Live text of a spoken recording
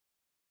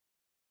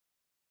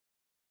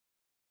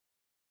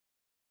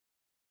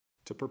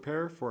To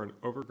prepare for an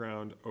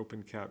overground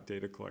opencap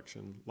data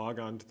collection, log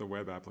on to the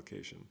web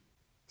application.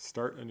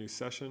 Start a new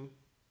session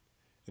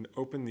and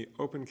open the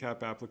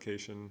opencap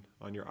application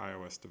on your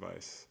iOS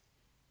device.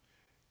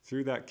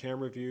 Through that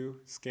camera view,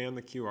 scan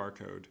the QR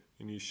code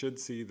and you should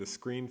see the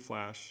screen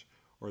flash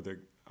or the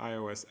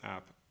iOS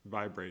app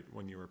vibrate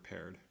when you are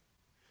paired.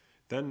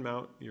 Then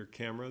mount your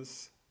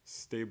cameras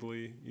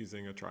stably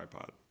using a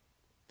tripod.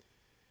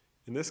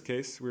 In this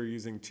case, we're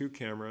using two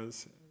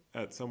cameras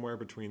at somewhere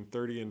between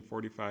 30 and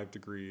 45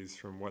 degrees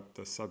from what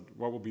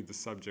will be the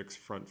subject's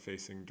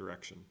front-facing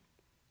direction.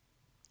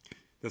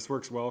 This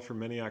works well for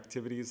many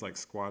activities like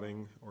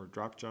squatting or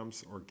drop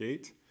jumps or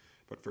gait,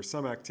 but for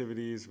some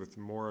activities with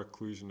more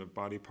occlusion of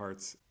body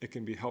parts, it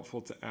can be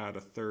helpful to add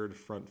a third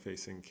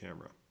front-facing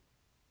camera.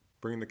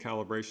 Bring the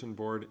calibration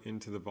board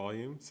into the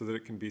volume so that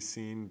it can be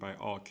seen by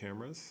all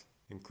cameras,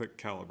 and click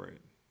Calibrate.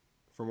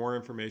 For more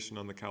information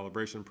on the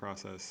calibration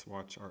process,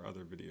 watch our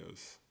other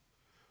videos.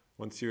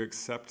 Once you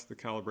accept the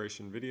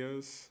calibration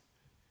videos,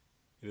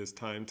 it is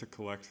time to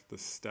collect the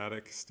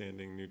static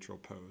standing neutral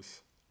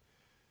pose.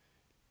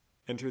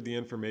 Enter the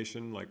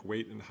information like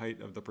weight and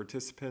height of the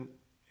participant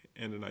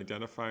and an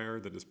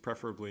identifier that is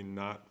preferably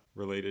not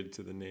related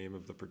to the name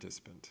of the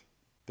participant.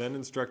 Then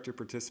instruct your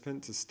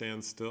participant to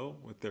stand still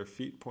with their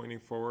feet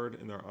pointing forward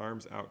and their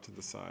arms out to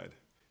the side,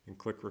 and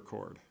click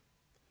Record.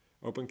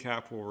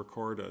 opencap will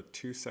record a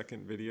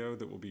 2-second video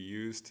that will be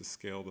used to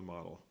scale the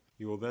model.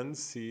 You will then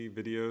see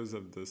videos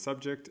of the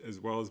subject as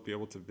well as be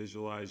able to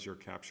visualize your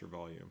capture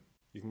volume.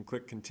 You can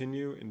click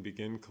Continue and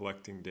begin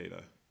collecting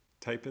data.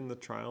 Type in the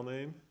trial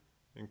name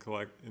and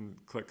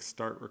click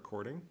Start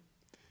Recording.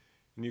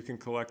 And you can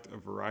collect a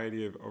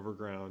variety of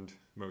overground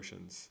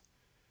motions,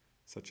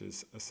 such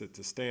as a sit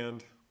to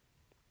stand,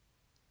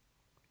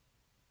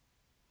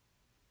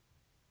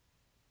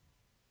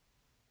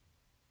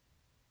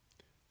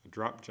 a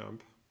drop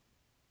jump,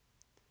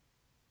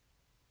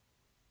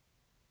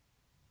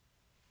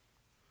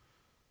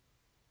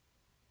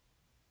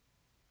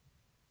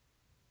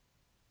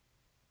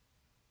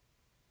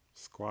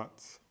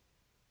 squats,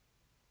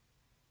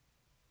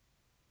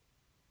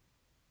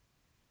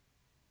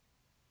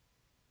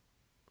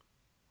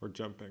 or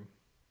jumping.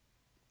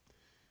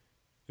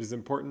 It is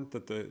important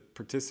that the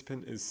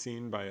participant is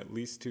seen by at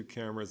least two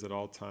cameras at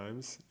all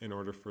times in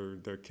order for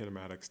their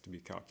kinematics to be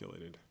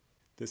calculated.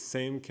 This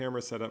same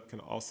camera setup can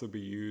also be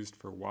used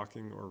for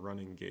walking or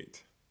running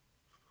gait.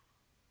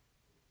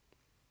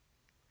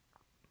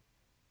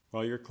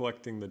 While you're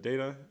collecting the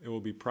data, it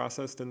will be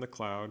processed in the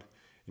cloud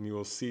and you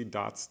will see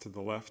dots to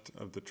the left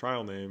of the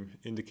trial name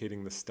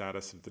indicating the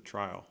status of the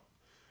trial.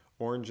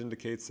 Orange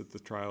indicates that the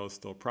trial is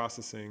still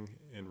processing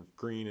and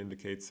green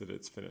indicates that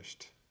it's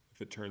finished.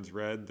 If it turns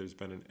red, there's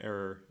been an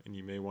error and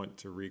you may want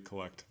to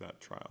recollect that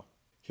trial.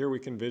 Here we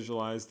can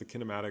visualize the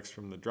kinematics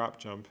from the drop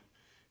jump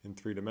in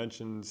 3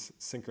 dimensions,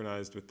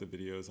 synchronized with the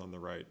videos on the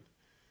right.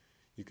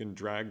 You can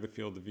drag the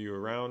field of view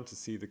around to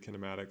see the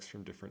kinematics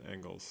from different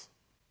angles.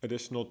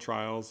 Additional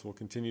trials will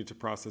continue to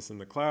process in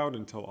the cloud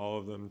until all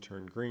of them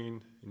turn green,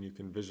 and you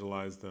can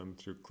visualize them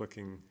through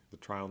clicking the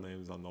trial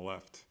names on the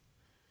left.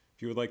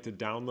 If you would like to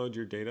download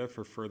your data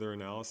for further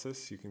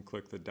analysis, you can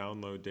click the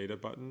Download Data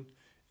button,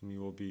 and you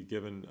will be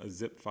given a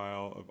zip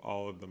file of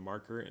all of the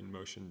marker and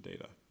motion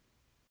data.